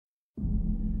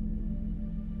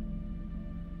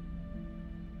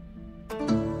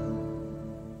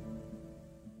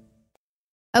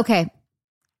Okay.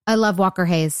 I love Walker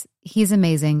Hayes. He's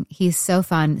amazing. He's so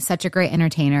fun, such a great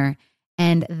entertainer.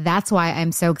 And that's why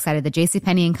I'm so excited that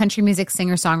JCPenney and country music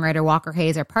singer-songwriter Walker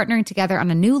Hayes are partnering together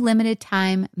on a new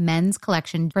limited-time men's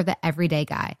collection for the everyday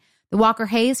guy. The Walker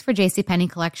Hayes for JCPenney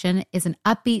collection is an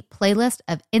upbeat playlist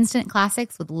of instant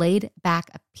classics with laid-back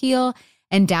appeal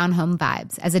and down-home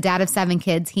vibes. As a dad of 7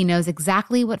 kids, he knows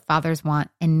exactly what fathers want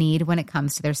and need when it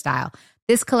comes to their style.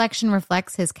 This collection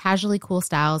reflects his casually cool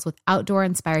styles with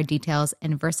outdoor-inspired details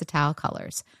and versatile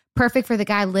colors. Perfect for the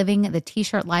guy living the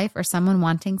t-shirt life or someone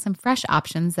wanting some fresh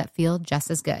options that feel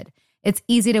just as good. It's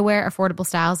easy to wear, affordable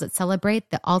styles that celebrate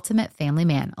the ultimate family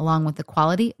man, along with the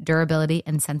quality, durability,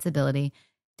 and sensibility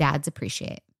dads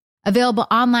appreciate. Available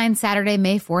online Saturday,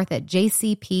 May 4th at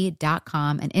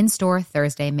jcp.com and in-store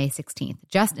Thursday, May 16th,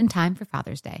 just in time for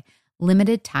Father's Day.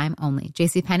 Limited time only.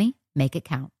 JCPenney, make it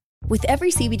count. With every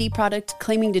CBD product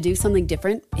claiming to do something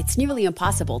different, it's nearly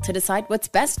impossible to decide what's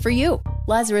best for you.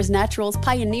 Lazarus Naturals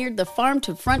pioneered the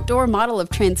farm-to-front-door model of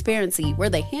transparency,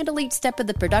 where they handle each step of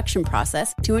the production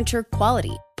process to ensure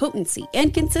quality, potency,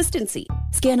 and consistency.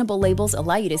 Scannable labels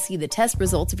allow you to see the test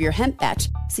results of your hemp batch,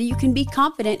 so you can be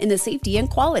confident in the safety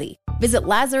and quality. Visit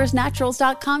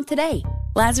LazarusNaturals.com today.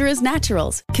 Lazarus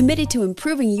Naturals, committed to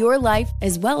improving your life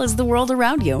as well as the world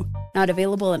around you. Not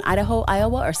available in Idaho,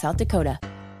 Iowa, or South Dakota.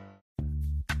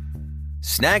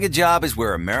 Snag a Job is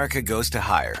where America goes to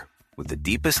hire, with the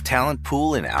deepest talent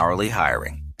pool in hourly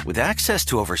hiring. With access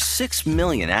to over 6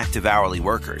 million active hourly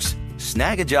workers,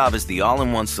 Snag a Job is the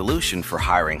all-in-one solution for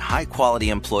hiring high-quality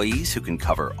employees who can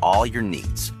cover all your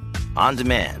needs. On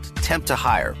demand, temp to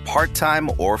hire,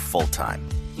 part-time or full-time.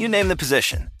 You name the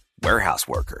position. Warehouse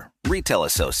worker, retail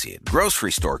associate,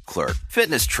 grocery store clerk,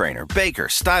 fitness trainer, baker,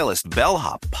 stylist,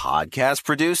 bellhop, podcast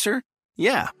producer.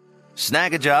 Yeah,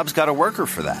 Snag a Job's got a worker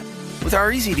for that. With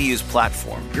our easy-to-use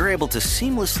platform, you're able to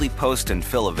seamlessly post and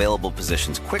fill available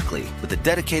positions quickly with a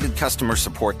dedicated customer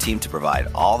support team to provide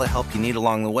all the help you need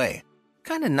along the way.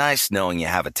 Kind of nice knowing you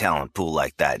have a talent pool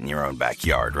like that in your own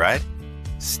backyard, right?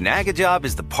 Snagajob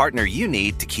is the partner you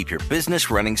need to keep your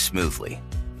business running smoothly.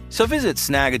 So visit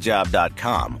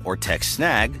snagajob.com or text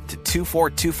snag to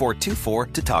 242424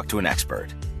 to talk to an expert.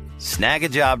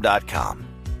 Snagajob.com,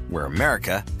 where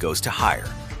America goes to hire.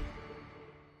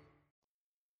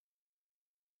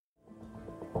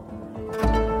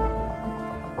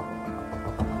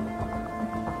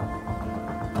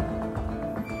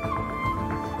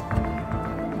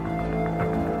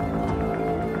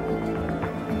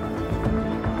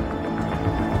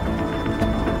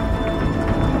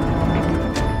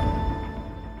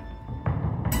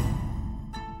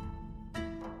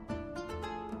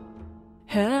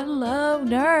 Hello,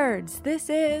 nerds. This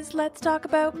is Let's Talk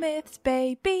About Myths,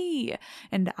 baby.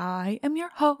 And I am your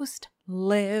host,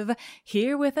 Liv,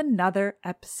 here with another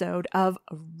episode of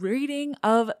Reading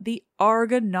of the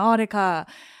Argonautica.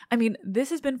 I mean, this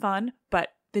has been fun,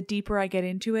 but the deeper I get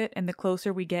into it and the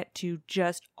closer we get to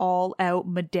just all-out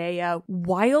Medea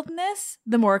wildness,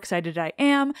 the more excited I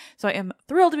am. So I am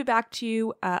thrilled to be back to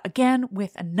you again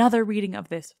with another reading of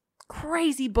this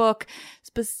crazy book,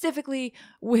 specifically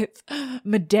with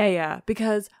Medea,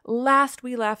 because last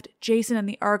we left Jason and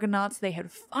the Argonauts, they had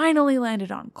finally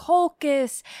landed on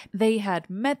Colchis. They had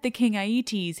met the King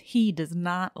Aeetes. He does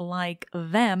not like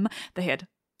them. They had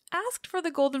asked for the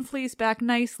Golden Fleece back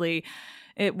nicely.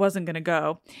 It wasn't going to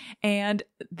go. And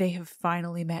they have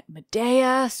finally met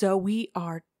Medea, so we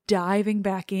are diving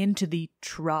back into the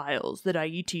trials that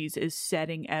Aeetes is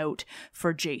setting out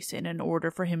for Jason in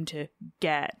order for him to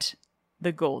get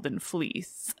the Golden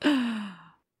Fleece.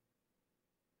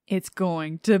 It's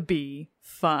going to be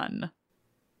fun.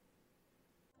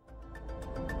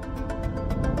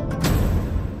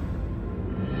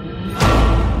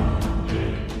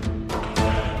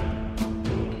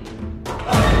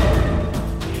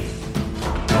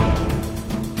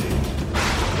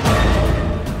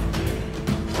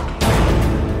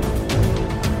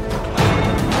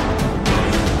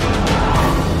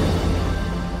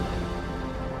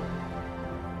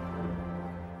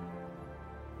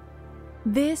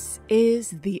 This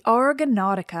is The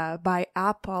Argonautica by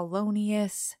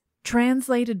Apollonius,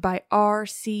 translated by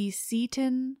R.C.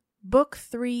 Seaton, Book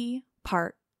 3,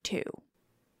 Part 2.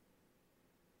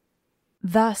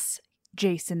 Thus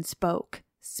Jason spoke,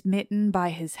 smitten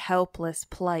by his helpless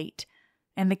plight,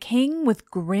 and the king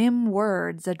with grim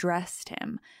words addressed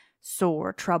him,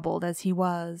 sore troubled as he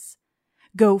was.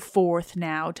 Go forth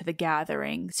now to the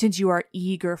gathering, since you are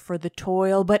eager for the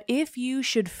toil, but if you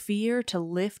should fear to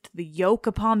lift the yoke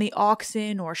upon the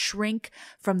oxen or shrink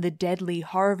from the deadly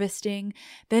harvesting,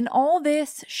 then all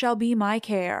this shall be my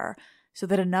care. so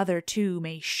that another too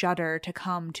may shudder to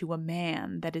come to a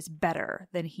man that is better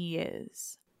than he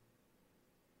is.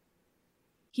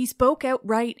 He spoke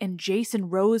outright, and Jason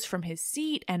rose from his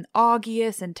seat, and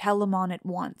Augeas and Telamon at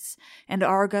once, and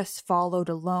Argus followed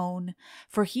alone,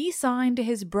 for he signed to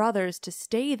his brothers to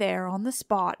stay there on the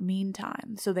spot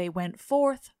meantime, so they went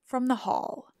forth from the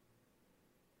hall.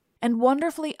 And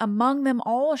wonderfully among them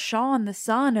all shone the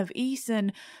son of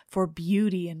Aeson for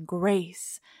beauty and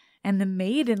grace, and the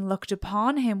maiden looked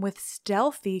upon him with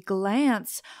stealthy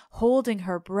glance, holding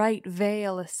her bright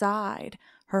veil aside,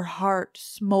 her heart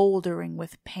smoldering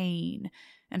with pain,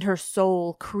 and her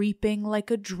soul creeping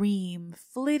like a dream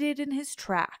flitted in his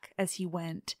track as he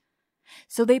went.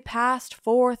 So they passed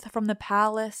forth from the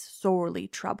palace sorely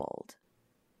troubled.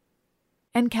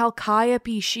 And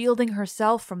Chalciope, shielding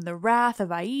herself from the wrath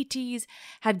of Aeetes,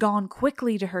 had gone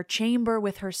quickly to her chamber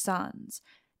with her sons,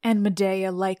 and Medea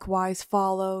likewise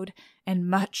followed, and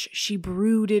much she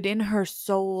brooded in her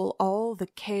soul all the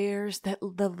cares that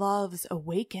the loves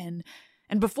awaken.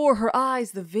 And before her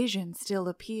eyes the vision still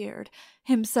appeared,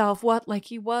 himself what like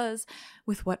he was,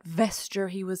 with what vesture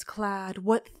he was clad,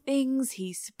 what things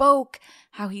he spoke,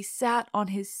 how he sat on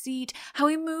his seat, how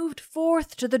he moved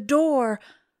forth to the door.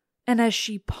 And as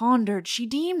she pondered, she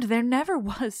deemed there never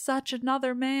was such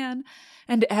another man,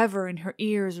 and ever in her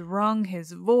ears rung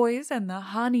his voice and the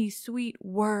honey-sweet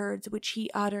words which he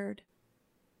uttered.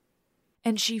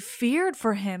 And she feared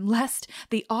for him, lest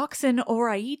the oxen or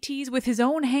Aeetes with his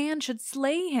own hand should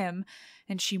slay him,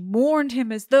 and she mourned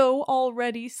him as though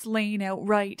already slain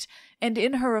outright, and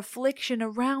in her affliction a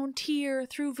round tear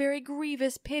through very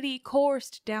grievous pity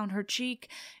coursed down her cheek,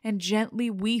 and gently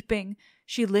weeping,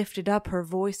 she lifted up her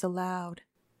voice aloud.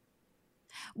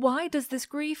 Why does this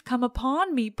grief come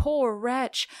upon me, poor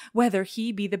wretch, whether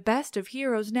he be the best of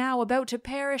heroes now about to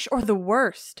perish, or the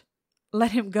worst?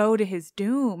 Let him go to his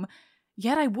doom.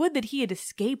 Yet I would that he had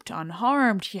escaped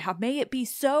unharmed. Yeah, may it be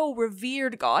so,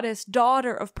 revered goddess,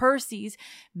 daughter of Perses.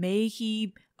 May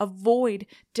he avoid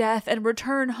death and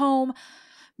return home.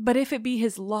 But if it be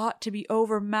his lot to be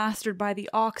overmastered by the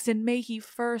oxen, may he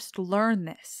first learn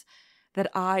this, that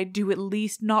I do at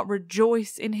least not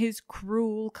rejoice in his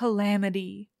cruel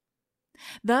calamity.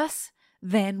 Thus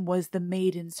then was the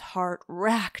maiden's heart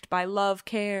racked by love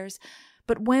cares.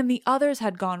 But when the others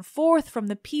had gone forth from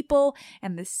the people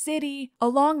and the city,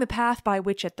 along the path by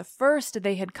which at the first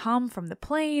they had come from the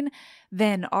plain,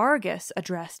 then Argus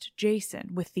addressed Jason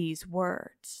with these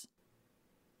words.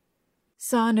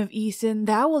 Son of Aeson,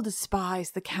 thou wilt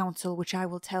despise the counsel which I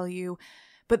will tell you,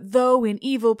 but though in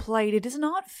evil plight, it is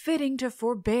not fitting to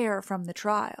forbear from the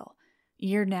trial.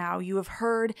 Ere now you have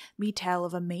heard me tell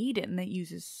of a maiden that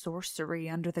uses sorcery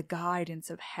under the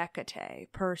guidance of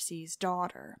Hecate, Perses'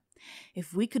 daughter.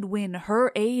 If we could win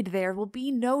her aid, there will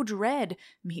be no dread,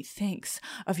 methinks,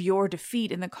 of your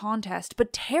defeat in the contest,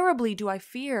 but terribly do I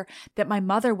fear that my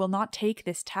mother will not take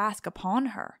this task upon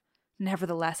her.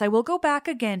 Nevertheless, I will go back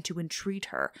again to entreat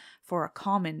her, for a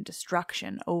common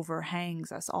destruction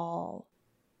overhangs us all.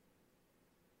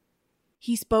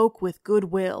 He spoke with good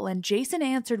will, and Jason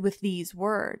answered with these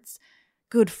words.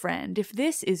 Good friend, if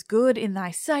this is good in thy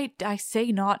sight, I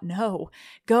say not no.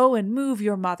 Go and move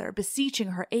your mother, beseeching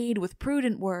her aid with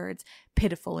prudent words.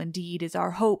 Pitiful indeed is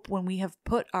our hope when we have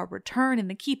put our return in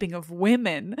the keeping of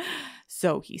women.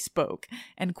 So he spoke,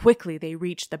 and quickly they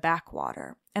reached the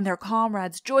backwater, and their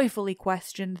comrades joyfully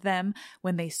questioned them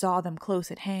when they saw them close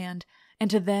at hand,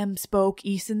 and to them spoke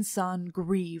Aeson's son,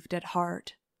 grieved at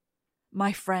heart.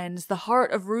 My friends, the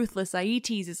heart of ruthless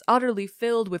Aeetes is utterly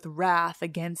filled with wrath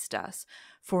against us,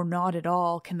 for not at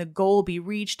all can the goal be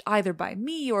reached either by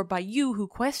me or by you who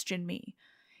question me.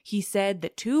 He said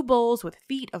that 2 bulls with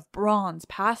feet of bronze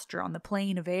pasture on the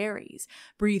plain of Ares,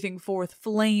 breathing forth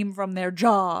flame from their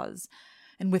jaws.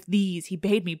 And with these he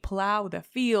bade me plough the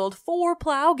field 4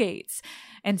 ploughgates,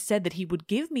 and said that he would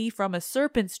give me from a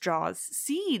serpent's jaws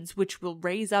seeds which will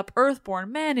raise up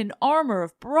earthborn men in armor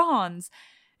of bronze,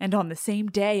 and on the same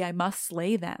day I must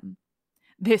slay them.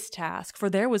 This task, for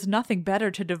there was nothing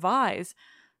better to devise,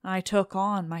 I took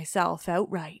on myself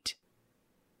outright.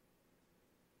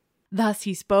 Thus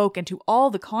he spoke, and to all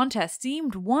the contest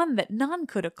seemed one that none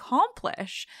could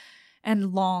accomplish.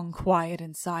 And long quiet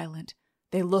and silent,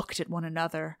 they looked at one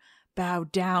another,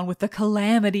 bowed down with the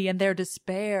calamity and their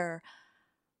despair.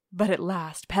 But at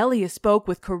last Peleus spoke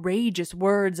with courageous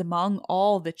words among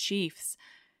all the chiefs.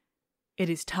 It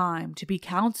is time to be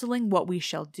counseling what we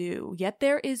shall do, yet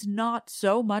there is not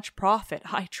so much profit,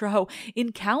 I trow,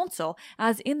 in counsel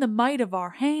as in the might of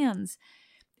our hands.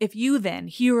 If you then,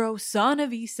 hero, son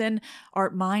of Aeson,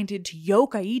 art minded to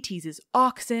yoke Aeetes'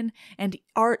 oxen, and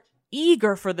art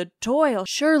eager for the toil,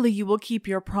 surely you will keep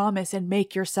your promise and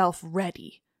make yourself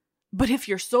ready. But if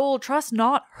your soul trusts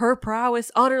not her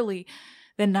prowess utterly,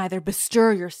 then neither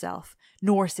bestir yourself,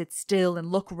 nor sit still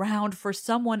and look round for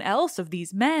someone else of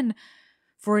these men,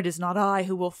 for it is not I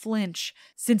who will flinch,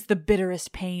 since the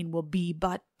bitterest pain will be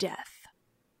but death."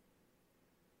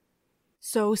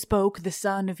 So spoke the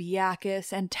son of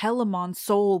Aeacus, and Telamon's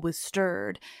soul was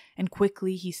stirred, and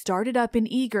quickly he started up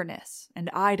in eagerness,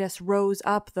 and Idas rose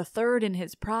up the third in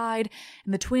his pride,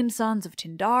 and the twin sons of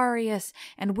Tyndareus,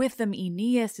 and with them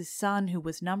Aeneas his son, who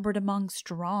was numbered among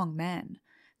strong men,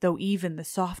 though even the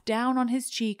soft down on his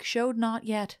cheek showed not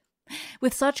yet.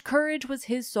 With such courage was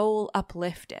his soul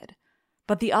uplifted.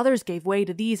 But the others gave way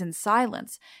to these in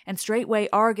silence, and straightway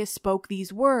Argus spoke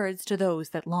these words to those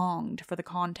that longed for the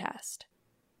contest.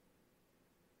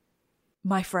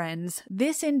 "My friends,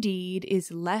 this indeed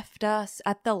is left us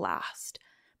at the last,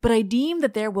 but I deem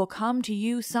that there will come to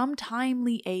you some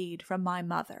timely aid from my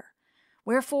mother.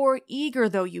 Wherefore, eager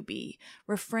though you be,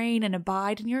 refrain and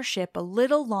abide in your ship a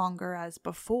little longer as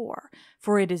before,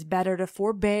 for it is better to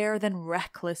forbear than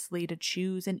recklessly to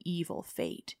choose an evil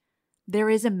fate.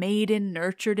 There is a maiden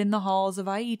nurtured in the halls of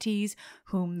Aeetes,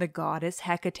 whom the goddess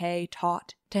Hecate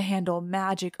taught to handle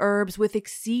magic herbs with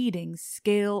exceeding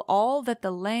skill, all that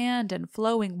the land and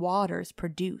flowing waters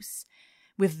produce.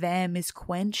 With them is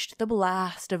quenched the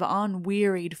blast of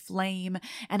unwearied flame,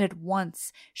 and at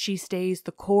once she stays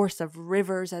the course of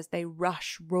rivers as they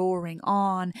rush roaring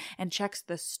on, and checks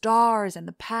the stars and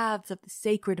the paths of the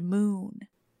sacred moon.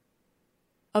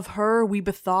 Of her we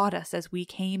bethought us as we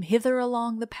came hither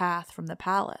along the path from the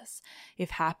palace, if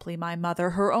haply my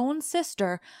mother, her own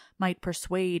sister, might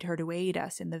persuade her to aid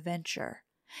us in the venture.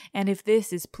 And if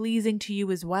this is pleasing to you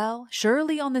as well,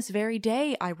 surely on this very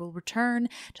day I will return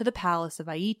to the palace of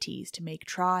Aeetes to make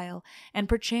trial, and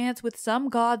perchance with some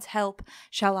god's help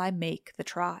shall I make the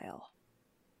trial."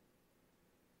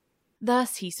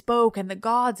 Thus he spoke, and the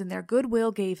gods in their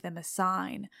goodwill gave them a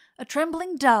sign. A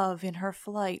trembling dove in her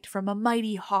flight from a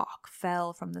mighty hawk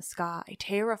fell from the sky,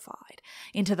 terrified,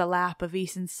 into the lap of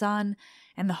Aeson's son,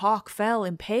 and the hawk fell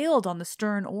impaled on the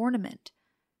stern ornament.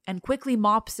 And quickly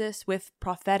Mopsus, with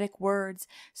prophetic words,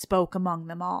 spoke among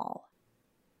them all.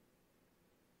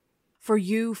 "For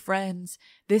you, friends,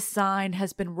 this sign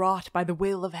has been wrought by the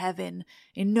will of heaven.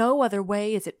 In no other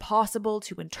way is it possible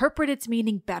to interpret its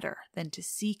meaning better than to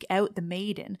seek out the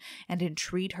maiden and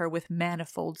entreat her with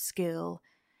manifold skill.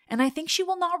 And I think she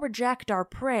will not reject our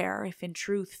prayer, if in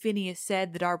truth Phineus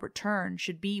said that our return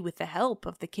should be with the help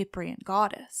of the Cyprian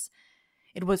goddess.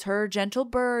 It was her gentle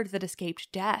bird that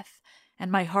escaped death,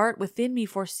 and my heart within me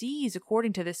foresees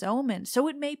according to this omen, so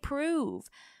it may prove.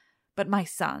 But my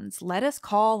sons, let us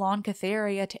call on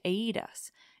Cytherea to aid us,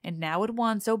 and now at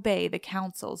once obey the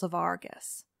counsels of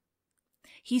Argus."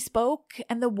 He spoke,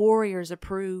 and the warriors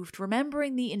approved,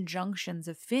 remembering the injunctions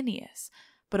of Phineus,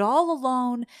 but all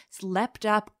alone leapt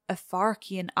up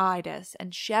Apharcian Idas,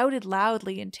 and shouted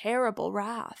loudly in terrible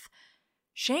wrath,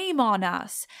 "Shame on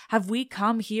us! Have we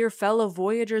come here, fellow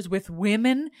voyagers, with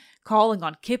women, calling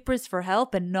on Cypris for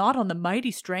help, and not on the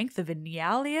mighty strength of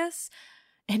Enyalius?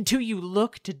 And do you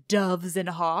look to doves and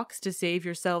hawks to save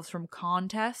yourselves from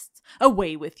contests?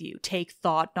 Away with you! Take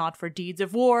thought not for deeds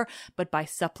of war, but by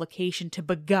supplication to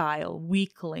beguile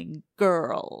weakling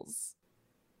girls."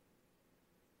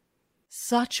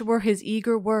 Such were his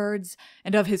eager words,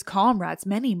 and of his comrades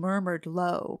many murmured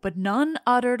low, but none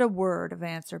uttered a word of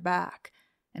answer back.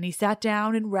 And he sat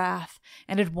down in wrath,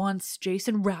 and at once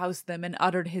Jason roused them and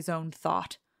uttered his own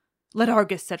thought. "Let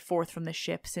Argus set forth from the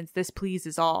ship, since this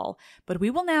pleases all, but we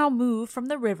will now move from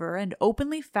the river and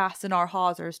openly fasten our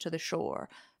hawsers to the shore,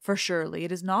 for surely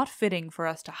it is not fitting for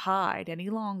us to hide any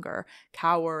longer,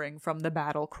 cowering from the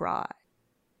battle cry."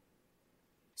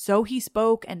 So he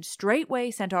spoke, and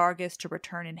straightway sent Argus to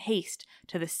return in haste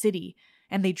to the city,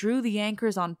 and they drew the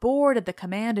anchors on board at the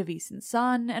command of Aeson's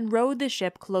son, and rowed the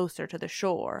ship closer to the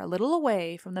shore, a little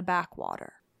away from the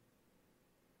backwater.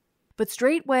 But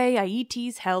straightway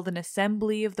Aeetes held an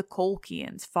assembly of the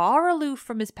Colchians far aloof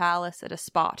from his palace at a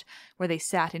spot where they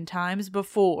sat in times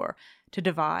before to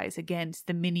devise against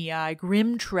the Minii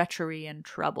grim treachery and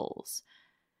troubles.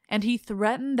 And he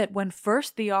threatened that when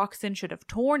first the oxen should have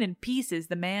torn in pieces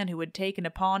the man who had taken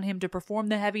upon him to perform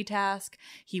the heavy task,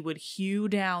 he would hew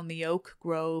down the oak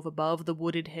grove above the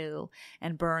wooded hill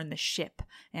and burn the ship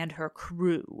and her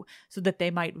crew, so that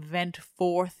they might vent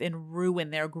forth in ruin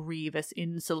their grievous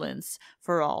insolence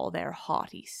for all their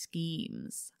haughty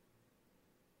schemes.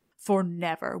 For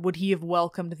never would he have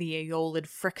welcomed the Aeolid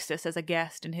Phrixus as a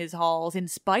guest in his halls, in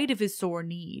spite of his sore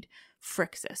need,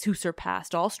 Phrixus, who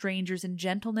surpassed all strangers in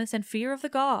gentleness and fear of the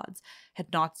gods,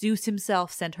 had not Zeus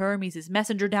himself sent Hermes his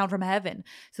messenger down from heaven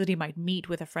so that he might meet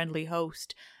with a friendly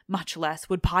host, much less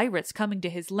would pirates coming to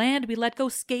his land be let go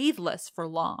scatheless for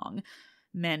long.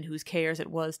 Men whose cares it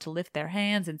was to lift their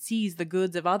hands and seize the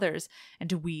goods of others, and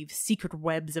to weave secret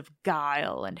webs of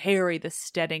guile, and harry the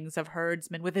steadings of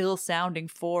herdsmen with ill-sounding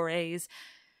forays.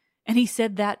 And he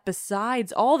said that,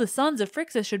 besides, all the sons of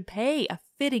Phrixus should pay a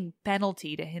fitting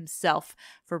penalty to himself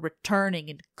for returning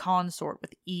in consort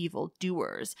with evil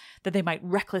doers, that they might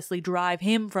recklessly drive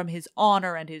him from his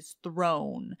honor and his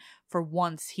throne. For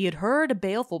once he had heard a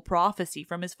baleful prophecy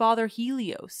from his father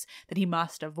Helios, that he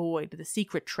must avoid the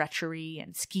secret treachery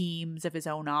and schemes of his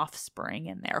own offspring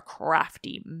and their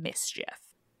crafty mischief.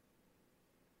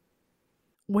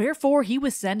 Wherefore he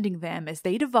was sending them, as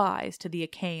they devised, to the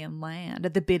Achaean land,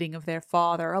 at the bidding of their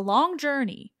father, a long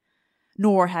journey.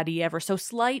 Nor had he ever so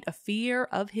slight a fear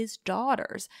of his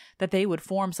daughters, that they would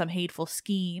form some hateful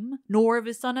scheme, nor of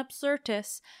his son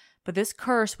Absyrtus, but this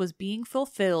curse was being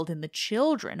fulfilled in the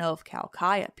children of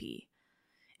Chalciope.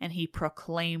 And he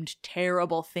proclaimed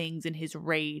terrible things in his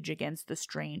rage against the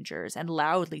strangers, and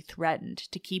loudly threatened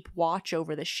to keep watch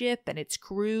over the ship and its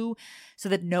crew, so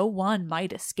that no one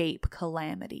might escape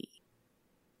calamity.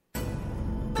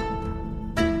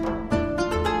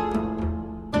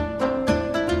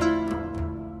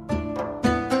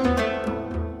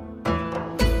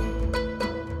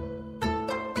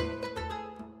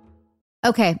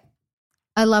 Okay,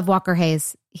 I love Walker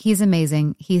Hayes. He's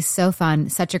amazing. He's so fun,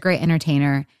 such a great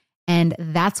entertainer. And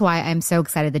that's why I'm so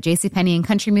excited that JCPenney and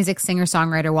country music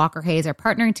singer-songwriter Walker Hayes are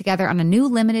partnering together on a new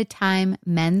limited-time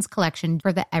men's collection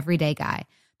for the everyday guy.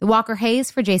 The Walker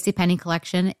Hayes for JCPenney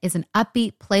collection is an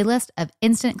upbeat playlist of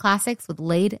instant classics with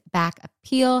laid-back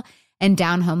appeal and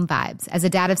down-home vibes. As a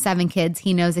dad of 7 kids,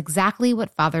 he knows exactly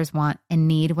what fathers want and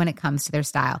need when it comes to their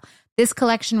style. This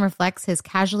collection reflects his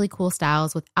casually cool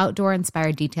styles with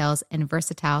outdoor-inspired details and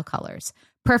versatile colors.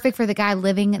 Perfect for the guy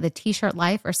living the t-shirt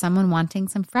life or someone wanting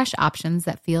some fresh options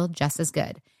that feel just as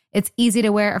good. It's easy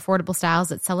to wear, affordable styles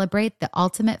that celebrate the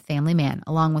ultimate family man,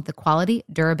 along with the quality,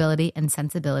 durability, and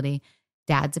sensibility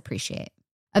dads appreciate.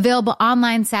 Available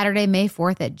online Saturday, May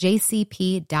 4th at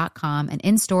jcp.com and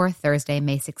in-store Thursday,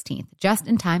 May 16th, just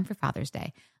in time for Father's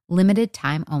Day. Limited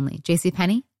time only.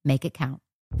 JCPenney, make it count.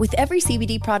 With every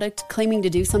CBD product claiming to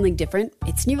do something different,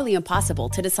 it's nearly impossible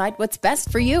to decide what's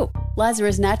best for you.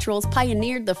 Lazarus Naturals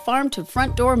pioneered the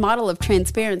farm-to-front-door model of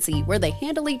transparency, where they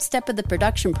handle each step of the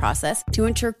production process to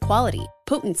ensure quality,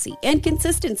 potency, and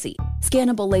consistency.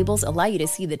 Scannable labels allow you to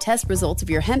see the test results of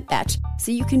your hemp batch,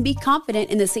 so you can be confident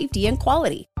in the safety and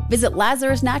quality. Visit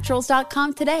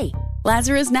LazarusNaturals.com today.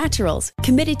 Lazarus Naturals,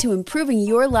 committed to improving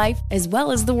your life as well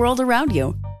as the world around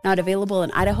you. Not available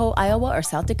in Idaho, Iowa, or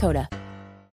South Dakota.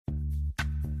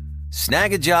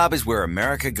 Snag a Job is where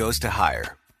America goes to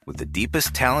hire, with the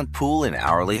deepest talent pool in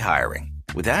hourly hiring.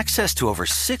 With access to over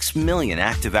 6 million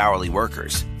active hourly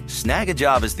workers, Snag a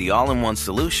Job is the all-in-one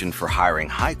solution for hiring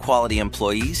high-quality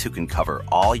employees who can cover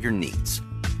all your needs.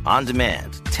 On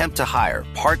demand, temp to hire,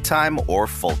 part-time or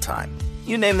full-time.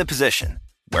 You name the position: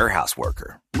 warehouse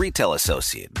worker, retail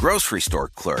associate, grocery store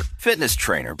clerk, fitness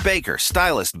trainer, baker,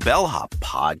 stylist, bellhop,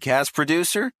 podcast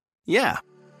producer. Yeah,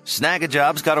 Snag a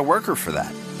Job's got a worker for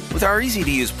that. With our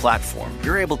easy-to-use platform,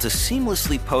 you're able to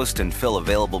seamlessly post and fill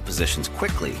available positions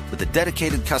quickly with a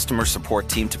dedicated customer support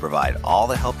team to provide all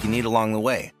the help you need along the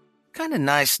way. Kind of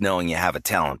nice knowing you have a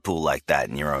talent pool like that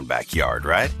in your own backyard,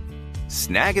 right?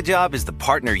 Snag a Job is the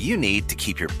partner you need to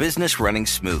keep your business running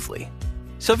smoothly.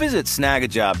 So visit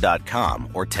snagajob.com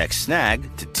or text SNAG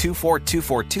to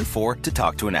 242424 to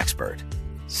talk to an expert.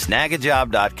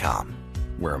 Snagajob.com,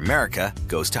 where America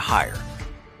goes to hire.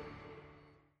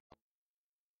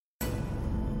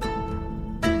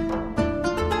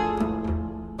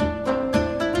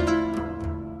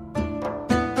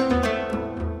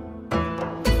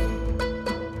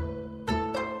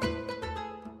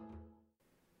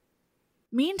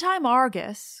 Meantime,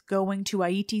 Argus, going to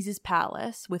Aeetes'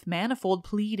 palace, with manifold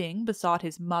pleading besought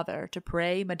his mother to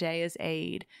pray Medea's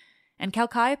aid. And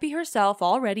Chalciope herself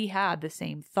already had the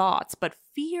same thoughts, but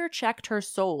fear checked her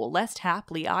soul, lest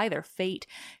haply either fate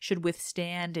should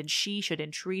withstand and she should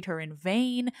entreat her in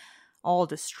vain, all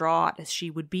distraught as she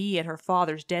would be at her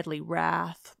father's deadly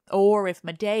wrath. Or if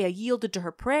Medea yielded to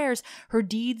her prayers, her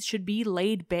deeds should be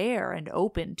laid bare and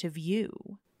open to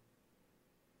view.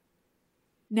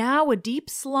 Now a deep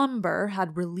slumber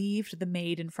had relieved the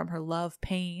maiden from her love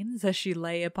pains as she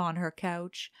lay upon her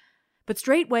couch. But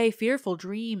straightway fearful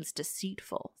dreams,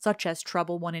 deceitful, such as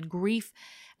trouble one in grief,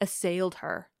 assailed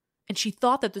her, And she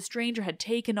thought that the stranger had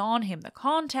taken on him the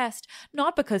contest,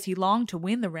 not because he longed to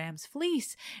win the ram's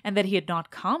fleece, and that he had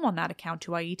not come on that account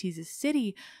to Aeetes'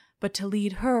 city, but to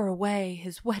lead her away,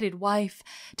 his wedded wife,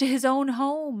 to his own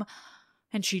home.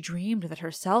 And she dreamed that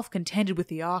herself contended with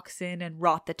the oxen and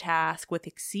wrought the task with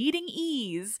exceeding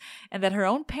ease, and that her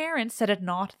own parents set at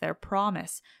naught their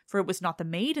promise, for it was not the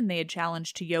maiden they had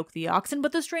challenged to yoke the oxen,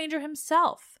 but the stranger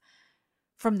himself.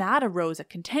 From that arose a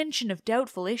contention of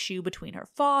doubtful issue between her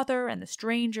father and the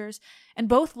strangers, and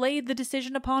both laid the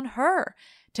decision upon her,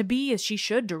 to be as she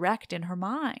should direct in her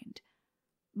mind.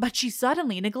 But she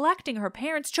suddenly, neglecting her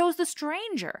parents, chose the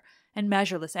stranger, and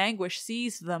measureless anguish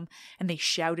seized them, and they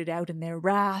shouted out in their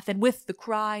wrath, and with the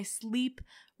cry, sleep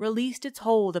released its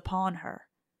hold upon her.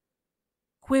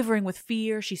 Quivering with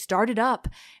fear, she started up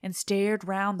and stared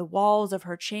round the walls of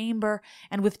her chamber,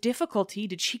 and with difficulty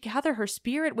did she gather her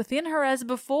spirit within her as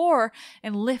before,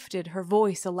 and lifted her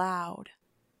voice aloud.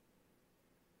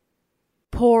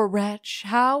 Poor wretch,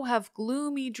 how have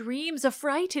gloomy dreams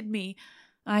affrighted me!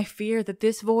 I fear that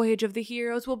this voyage of the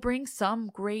heroes will bring some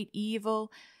great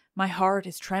evil. My heart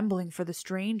is trembling for the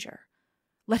stranger.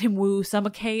 Let him woo some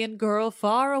Achaean girl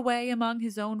far away among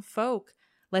his own folk.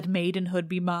 Let maidenhood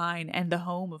be mine and the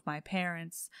home of my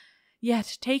parents.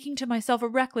 Yet, taking to myself a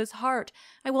reckless heart,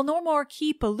 I will no more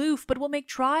keep aloof, but will make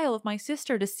trial of my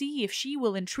sister to see if she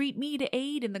will entreat me to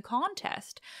aid in the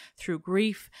contest, through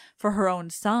grief for her own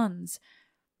sons.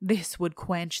 This would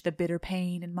quench the bitter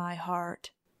pain in my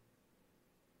heart.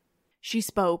 She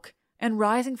spoke, and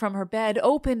rising from her bed,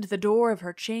 opened the door of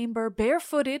her chamber,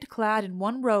 barefooted, clad in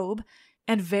one robe,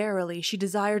 and verily she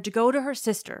desired to go to her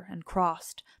sister, and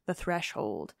crossed the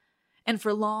threshold. And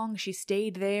for long she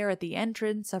stayed there at the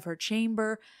entrance of her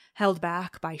chamber, held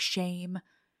back by shame.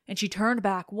 And she turned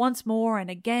back once more, and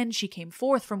again she came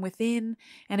forth from within,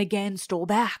 and again stole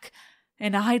back.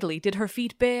 And idly did her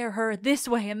feet bear her this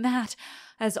way and that.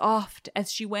 As oft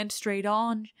as she went straight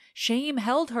on, shame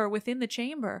held her within the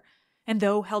chamber. And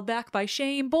though held back by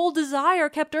shame, bold desire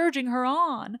kept urging her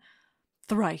on.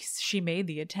 Thrice she made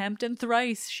the attempt, and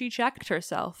thrice she checked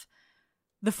herself.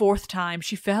 The fourth time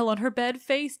she fell on her bed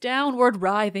face downward,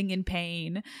 writhing in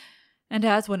pain. And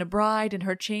as when a bride in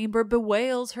her chamber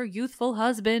bewails her youthful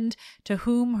husband, to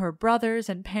whom her brothers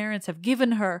and parents have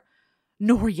given her,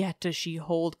 nor yet does she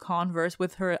hold converse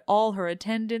with all her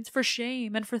attendants for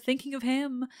shame and for thinking of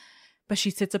him, but she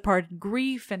sits apart in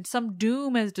grief, and some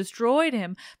doom has destroyed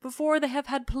him before they have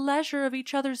had pleasure of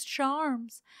each other's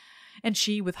charms. And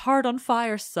she with heart on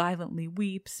fire silently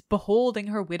weeps, beholding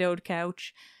her widowed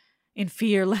couch, in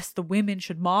fear lest the women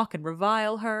should mock and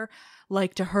revile her,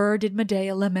 like to her did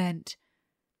Medea lament.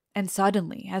 And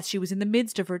suddenly, as she was in the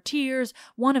midst of her tears,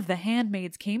 one of the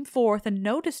handmaids came forth and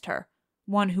noticed her,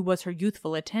 one who was her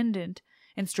youthful attendant,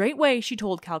 and straightway she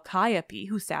told Chalciope,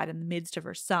 who sat in the midst of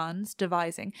her sons,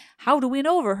 devising how to win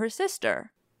over her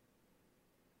sister.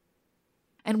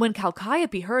 And when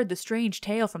Chalciope heard the strange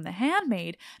tale from the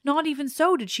handmaid, not even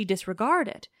so did she disregard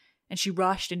it, and she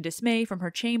rushed in dismay from her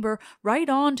chamber right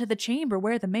on to the chamber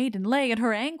where the maiden lay in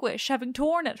her anguish, having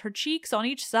torn at her cheeks on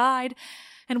each side.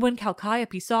 And when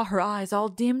Chalciope saw her eyes all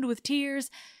dimmed with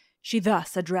tears, she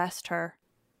thus addressed her.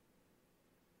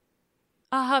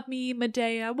 Ah me,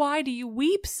 Medea, why do you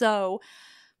weep so?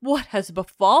 What has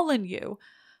befallen you?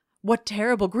 What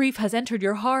terrible grief has entered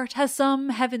your heart? Has some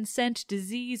heaven-sent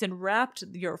disease enwrapped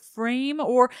your frame?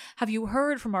 Or have you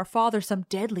heard from our father some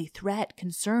deadly threat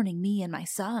concerning me and my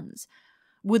sons?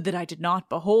 Would that I did not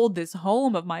behold this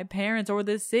home of my parents or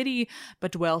this city,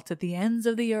 but dwelt at the ends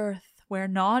of the earth, where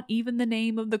not even the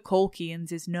name of the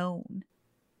Colchians is known.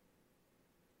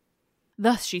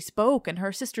 Thus she spoke, and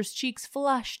her sister's cheeks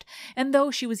flushed, and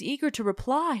though she was eager to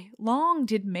reply, long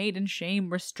did maiden shame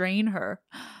restrain her.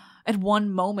 At one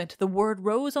moment the word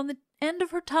rose on the end of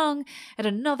her tongue, at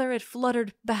another it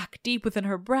fluttered back deep within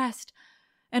her breast,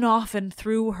 and often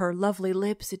through her lovely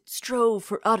lips it strove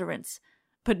for utterance,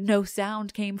 but no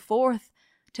sound came forth,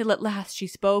 till at last she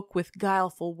spoke with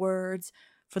guileful words,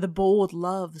 for the bold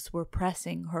loves were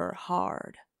pressing her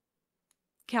hard.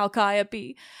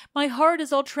 Chalciope, my heart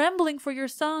is all trembling for your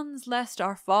sons, lest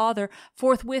our father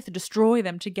forthwith destroy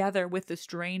them together with the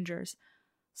strangers.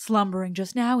 Slumbering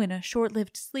just now in a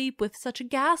short-lived sleep, with such a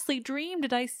ghastly dream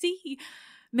did I see.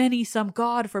 Many some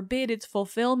god forbid its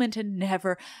fulfillment, and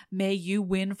never may you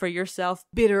win for yourself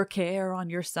bitter care on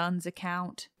your son's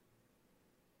account.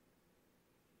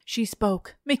 She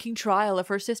spoke, making trial of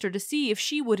her sister to see if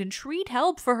she would entreat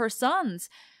help for her sons.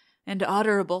 And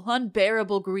utterable,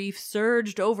 unbearable grief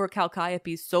surged over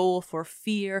Chalciope's soul for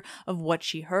fear of what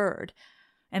she heard.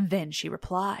 And then she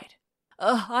replied,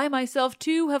 I myself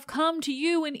too have come to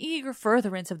you in eager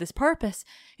furtherance of this purpose,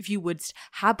 if you wouldst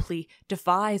haply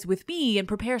devise with me and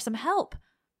prepare some help.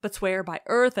 But swear by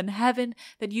earth and heaven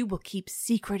that you will keep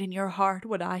secret in your heart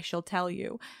what I shall tell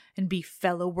you, and be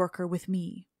fellow worker with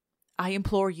me. I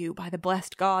implore you by the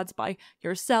blessed gods, by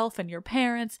yourself and your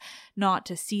parents, not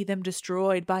to see them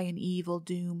destroyed by an evil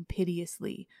doom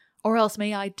piteously, or else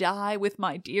may I die with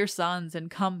my dear sons and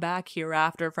come back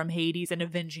hereafter from Hades in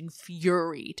avenging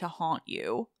fury to haunt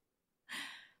you."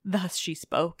 Thus she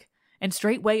spoke, and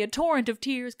straightway a torrent of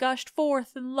tears gushed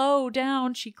forth, and low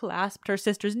down she clasped her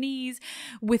sister's knees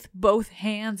with both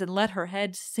hands and let her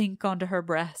head sink onto her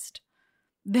breast.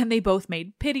 Then they both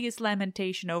made piteous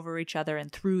lamentation over each other,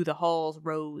 and through the halls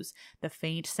rose the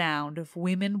faint sound of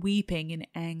women weeping in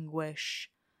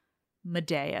anguish.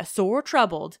 Medea, sore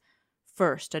troubled,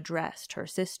 first addressed her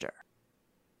sister.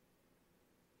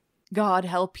 "God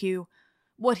help you.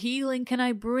 What healing can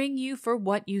I bring you for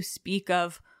what you speak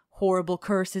of, horrible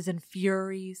curses and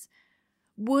furies?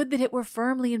 Would that it were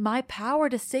firmly in my power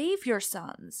to save your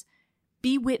sons.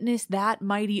 Be witness that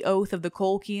mighty oath of the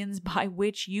Colchians by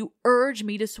which you urge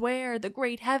me to swear, the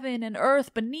great heaven and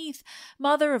earth beneath,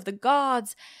 mother of the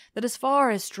gods, that as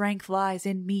far as strength lies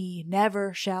in me,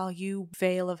 never shall you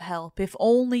fail of help, if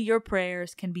only your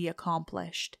prayers can be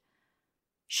accomplished."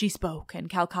 She spoke, and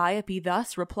Chalciope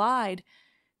thus replied,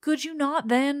 "Could you not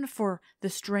then, for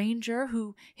the stranger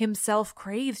who himself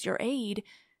craves your aid,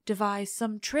 devise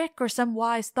some trick or some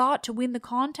wise thought to win the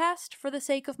contest for the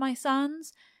sake of my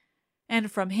sons? And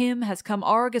from him has come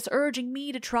Argus urging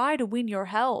me to try to win your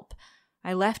help.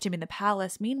 I left him in the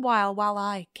palace meanwhile while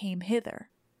I came hither."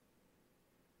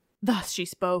 Thus she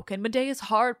spoke, and Medea's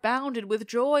heart bounded with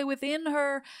joy within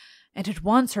her, and at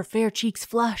once her fair cheeks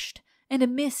flushed, and a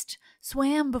mist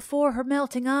swam before her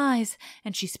melting eyes,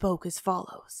 and she spoke as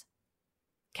follows.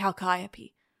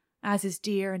 "Chalciope, as is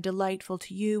dear and delightful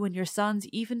to you and your sons,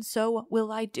 even so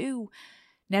will I do.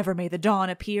 Never may the dawn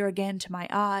appear again to my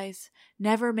eyes.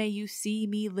 Never may you see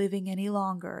me living any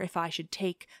longer, if I should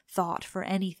take thought for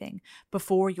anything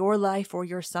before your life or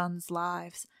your sons'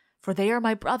 lives, for they are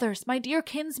my brothers, my dear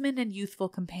kinsmen and youthful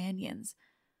companions.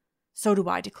 So do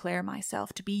I declare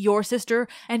myself to be your sister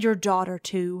and your daughter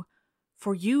too,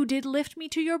 for you did lift me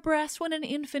to your breast when an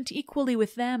infant equally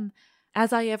with them,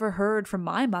 as I ever heard from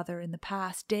my mother in the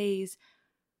past days.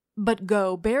 But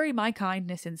go, bury my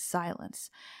kindness in silence,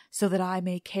 so that I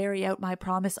may carry out my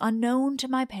promise unknown to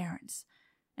my parents.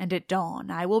 And at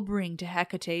dawn I will bring to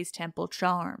Hecate's temple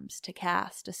charms to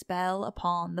cast a spell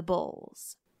upon the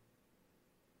bulls."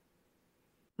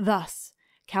 Thus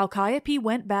Chalciope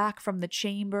went back from the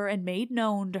chamber and made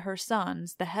known to her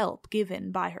sons the help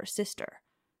given by her sister.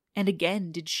 And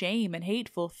again did shame and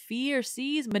hateful fear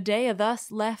seize Medea,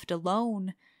 thus left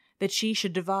alone, that she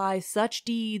should devise such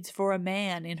deeds for a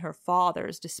man in her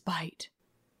father's despite.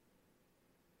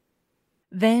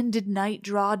 Then did night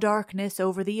draw darkness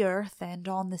over the earth, and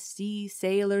on the sea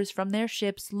sailors from their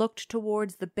ships looked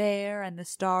towards the Bear and the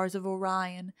stars of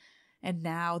Orion, and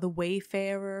now the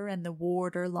wayfarer and the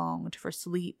warder longed for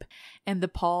sleep, and the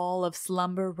pall of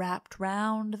slumber wrapped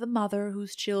round the mother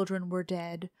whose children were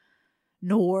dead.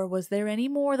 Nor was there any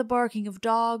more the barking of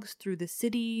dogs through the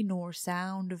city, nor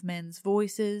sound of men's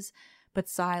voices, but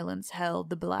silence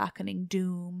held the blackening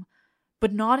doom.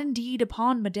 But not indeed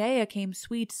upon Medea came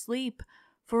sweet sleep,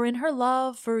 for in her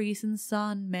love for Aeson's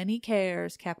son many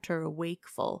cares kept her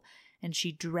wakeful, and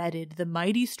she dreaded the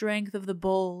mighty strength of the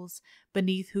bulls,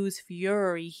 beneath whose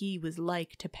fury he was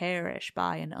like to perish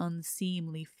by an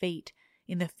unseemly fate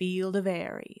in the field of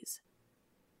Ares.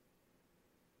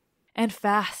 And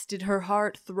fast did her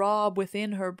heart throb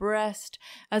within her breast,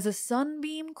 as a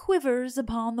sunbeam quivers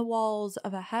upon the walls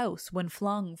of a house when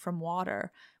flung from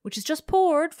water, which is just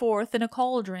poured forth in a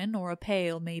cauldron or a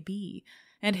pail may be,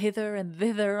 and hither and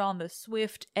thither on the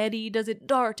swift eddy does it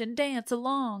dart and dance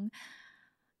along.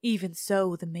 Even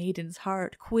so the maiden's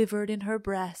heart quivered in her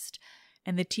breast,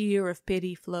 and the tear of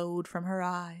pity flowed from her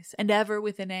eyes, and ever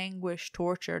with an anguish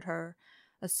tortured her.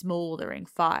 A smouldering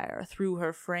fire through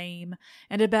her frame,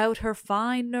 and about her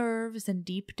fine nerves, and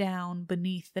deep down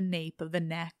beneath the nape of the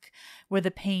neck, where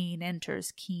the pain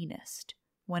enters keenest,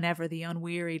 whenever the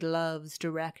unwearied loves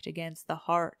direct against the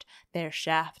heart their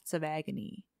shafts of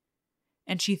agony.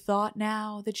 And she thought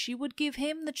now that she would give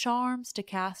him the charms to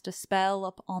cast a spell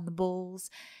upon the bulls,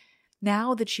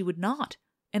 now that she would not,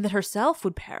 and that herself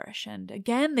would perish, and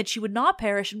again that she would not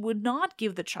perish and would not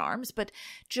give the charms, but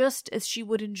just as she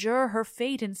would endure her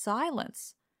fate in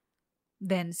silence.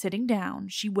 Then sitting down,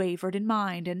 she wavered in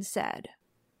mind and said,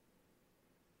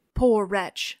 Poor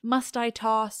wretch, must I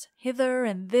toss hither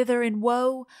and thither in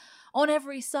woe? On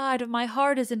every side of my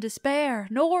heart is in despair,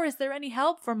 nor is there any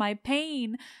help for my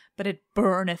pain, but it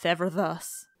burneth ever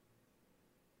thus.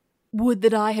 Would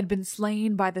that I had been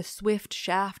slain by the swift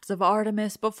shafts of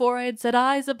Artemis before I had set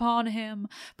eyes upon him,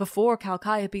 before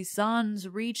Chalciope's sons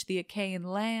reached the Achaean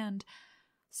land.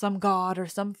 Some god or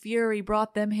some fury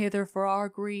brought them hither for our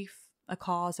grief, a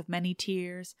cause of many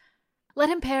tears. Let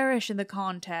him perish in the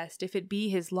contest, if it be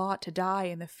his lot to die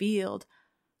in the field.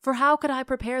 For how could I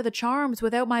prepare the charms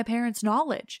without my parents'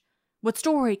 knowledge? What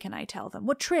story can I tell them?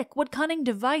 What trick, what cunning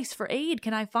device for aid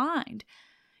can I find?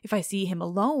 If I see him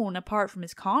alone, apart from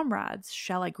his comrades,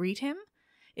 shall I greet him?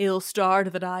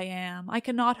 Ill-starred that I am, I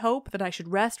cannot hope that I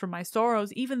should rest from my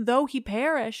sorrows, even though he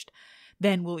perished.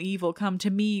 Then will evil come to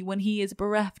me when he is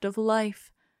bereft of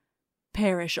life.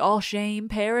 Perish all shame,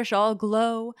 perish all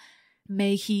glow.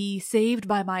 May he, saved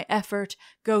by my effort,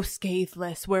 go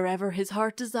scatheless wherever his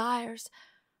heart desires.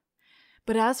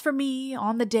 But as for me,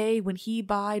 on the day when he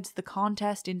bides the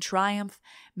contest in triumph,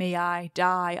 may I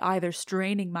die either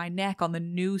straining my neck on the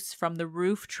noose from the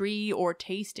roof tree or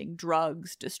tasting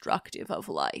drugs destructive of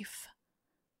life.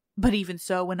 But even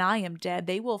so, when I am dead,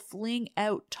 they will fling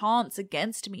out taunts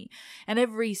against me, and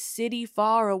every city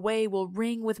far away will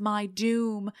ring with my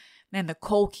doom, and the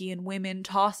Colchian women,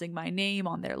 tossing my name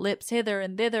on their lips hither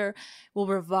and thither, will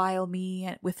revile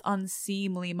me with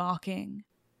unseemly mocking.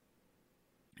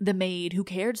 The maid who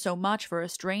cared so much for a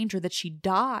stranger that she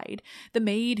died, the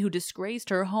maid who disgraced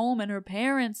her home and her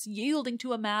parents, yielding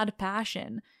to a mad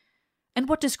passion. And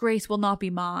what disgrace will not be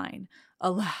mine?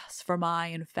 Alas, for my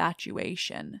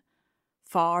infatuation.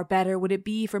 Far better would it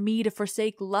be for me to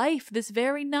forsake life this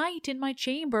very night in my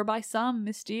chamber by some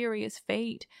mysterious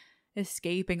fate,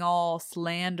 escaping all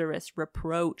slanderous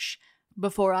reproach,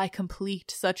 before I complete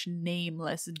such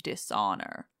nameless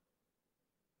dishonor.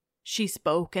 She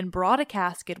spoke and brought a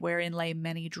casket wherein lay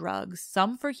many drugs,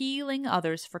 some for healing,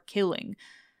 others for killing,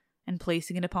 and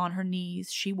placing it upon her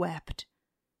knees, she wept,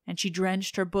 and she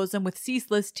drenched her bosom with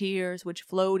ceaseless tears, which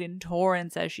flowed in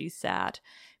torrents as she sat,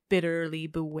 bitterly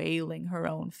bewailing her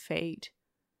own fate.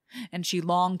 And she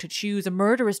longed to choose a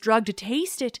murderous drug to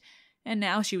taste it, and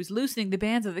now she was loosening the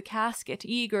bands of the casket,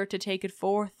 eager to take it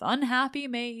forth, unhappy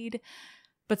maid.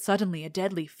 But suddenly a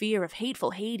deadly fear of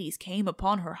hateful Hades came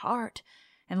upon her heart,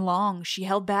 and long she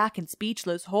held back in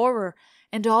speechless horror,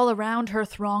 and all around her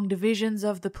thronged visions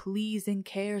of the pleasing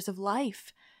cares of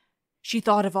life. She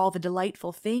thought of all the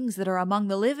delightful things that are among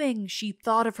the living, she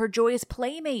thought of her joyous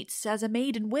playmates as a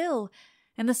maiden will,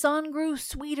 and the sun grew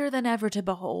sweeter than ever to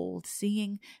behold,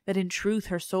 seeing that in truth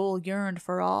her soul yearned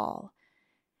for all.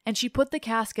 And she put the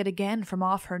casket again from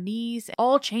off her knees,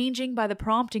 all changing by the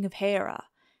prompting of Hera.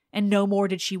 And no more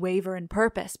did she waver in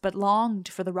purpose, but longed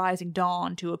for the rising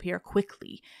dawn to appear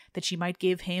quickly, that she might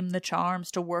give him the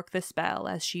charms to work the spell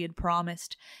as she had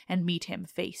promised, and meet him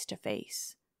face to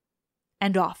face.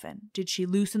 And often did she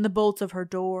loosen the bolts of her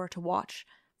door to watch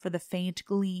for the faint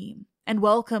gleam, and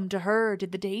welcome to her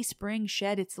did the dayspring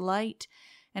shed its light,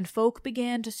 and folk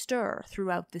began to stir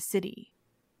throughout the city.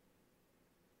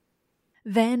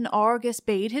 Then Argus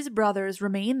bade his brothers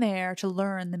remain there to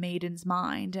learn the maiden's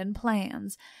mind and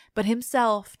plans, but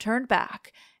himself turned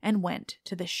back and went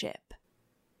to the ship.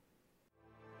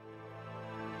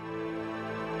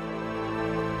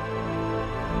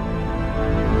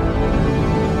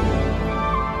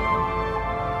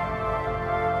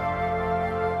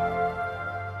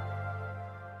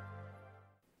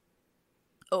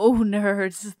 Oh,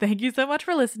 nerds, thank you so much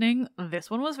for listening.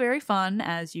 This one was very fun,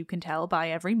 as you can tell by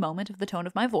every moment of the tone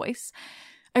of my voice.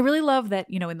 I really love that,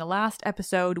 in the last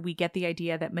episode, we get the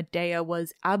idea that Medea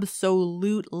was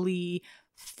absolutely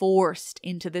forced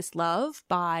into this love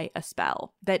by a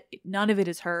spell, that none of it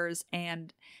is hers,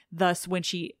 and thus when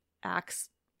she acts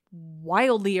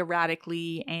wildly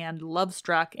erratically and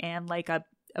love-struck and like a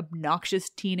obnoxious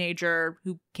teenager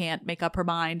who can't make up her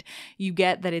mind, you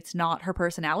get that it's not her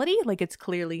personality, like it's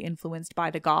clearly influenced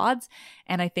by the gods.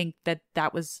 And I think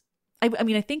that was I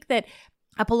think that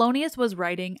Apollonius was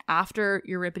writing after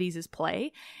Euripides'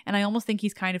 play, and I almost think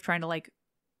he's kind of trying to like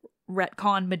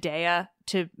retcon Medea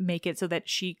to make it so that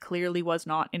she clearly was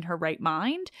not in her right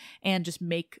mind, and just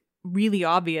make really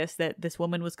obvious that this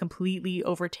woman was completely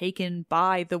overtaken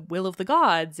by the will of the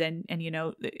gods, and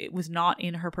it was not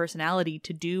in her personality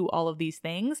to do all of these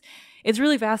things. It's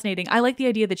really fascinating. I like the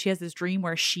idea that she has this dream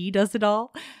where she does it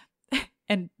all.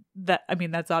 And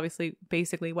that's obviously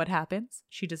basically what happens.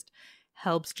 She just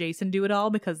helps Jason do it all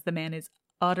because the man is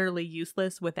utterly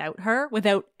useless without her,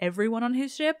 without everyone on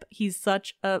his ship. He's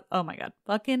such a, oh my god,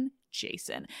 fucking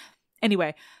Jason.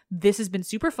 Anyway, this has been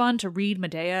super fun to read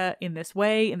Medea in this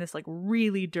way, in this like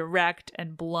really direct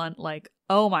and blunt, like,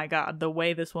 oh my God, the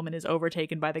way this woman is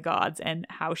overtaken by the gods and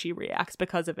how she reacts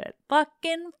because of it.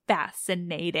 Fucking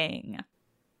fascinating.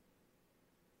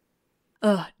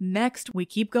 Next, we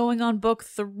keep going on book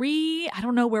 3. I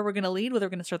don't know where we're going to lead, whether we're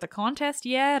going to start the contest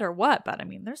yet or what, but I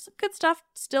mean, there's some good stuff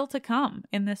still to come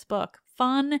in this book.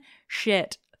 Fun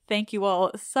shit. Thank you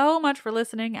all so much for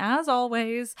listening. As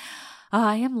always,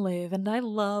 I am Liv and I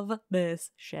love this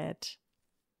shit.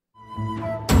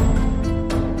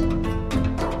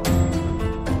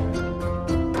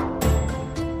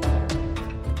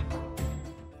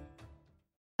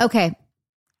 Okay.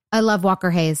 I love Walker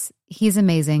Hayes. He's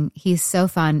amazing. He's so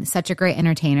fun, such a great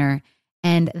entertainer.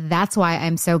 And that's why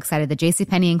I'm so excited that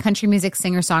JCPenney and country music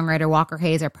singer-songwriter Walker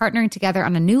Hayes are partnering together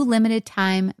on a new limited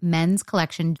time men's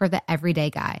collection for the everyday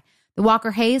guy. The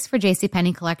Walker Hayes for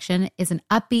JCPenney collection is an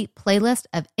upbeat playlist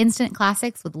of instant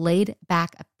classics with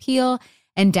laid-back appeal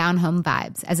and down-home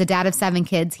vibes. As a dad of 7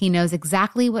 kids, he knows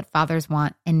exactly what fathers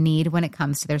want and need when it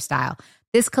comes to their style.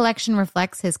 This collection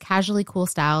reflects his casually cool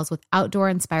styles with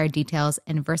outdoor-inspired details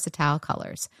and versatile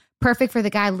colors. Perfect for the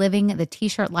guy living the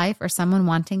t-shirt life or someone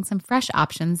wanting some fresh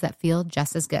options that feel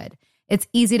just as good. It's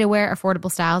easy to wear,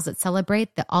 affordable styles that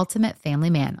celebrate the ultimate family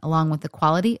man, along with the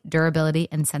quality, durability,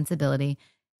 and sensibility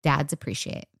dads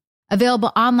appreciate.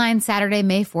 Available online Saturday,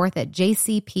 May 4th at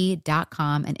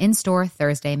jcp.com and in-store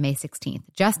Thursday, May 16th,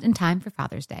 just in time for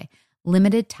Father's Day.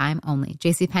 Limited time only.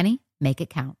 JCPenney, make it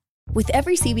count. With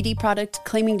every CBD product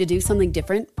claiming to do something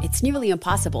different, it's nearly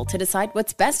impossible to decide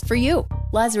what's best for you.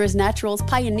 Lazarus Naturals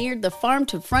pioneered the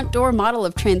farm-to-front-door model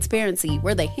of transparency,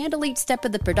 where they handle each step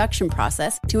of the production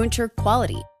process to ensure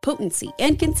quality, potency,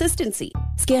 and consistency.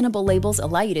 Scannable labels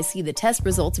allow you to see the test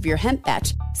results of your hemp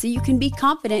batch, so you can be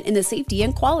confident in the safety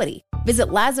and quality. Visit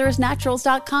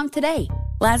LazarusNaturals.com today.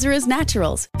 Lazarus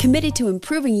Naturals, committed to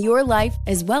improving your life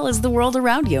as well as the world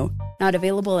around you. Not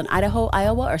available in Idaho,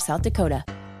 Iowa, or South Dakota.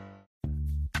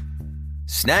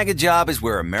 Snag a Job is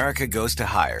where America goes to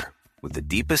hire, with the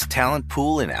deepest talent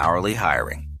pool in hourly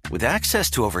hiring. With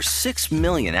access to over 6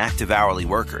 million active hourly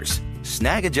workers,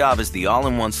 Snag a Job is the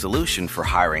all-in-one solution for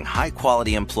hiring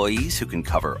high-quality employees who can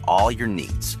cover all your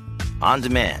needs. On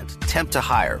demand, temp to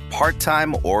hire,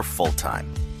 part-time or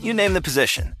full-time. You name the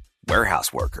position: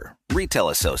 warehouse worker, retail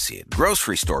associate,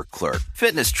 grocery store clerk,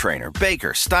 fitness trainer,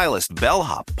 baker, stylist,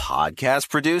 bellhop, podcast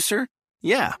producer.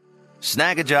 Yeah,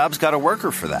 Snag a Job's got a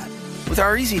worker for that. With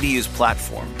our easy-to-use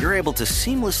platform, you're able to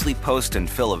seamlessly post and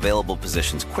fill available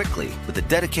positions quickly with a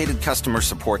dedicated customer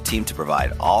support team to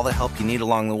provide all the help you need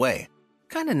along the way.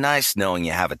 Kind of nice knowing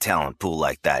you have a talent pool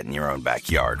like that in your own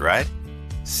backyard, right?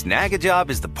 Snag a Job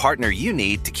is the partner you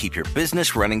need to keep your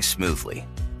business running smoothly.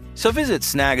 So visit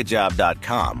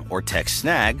snagajob.com or text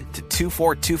SNAG to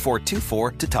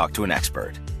 242424 to talk to an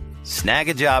expert.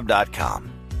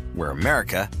 Snagajob.com, where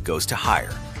America goes to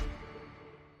hire.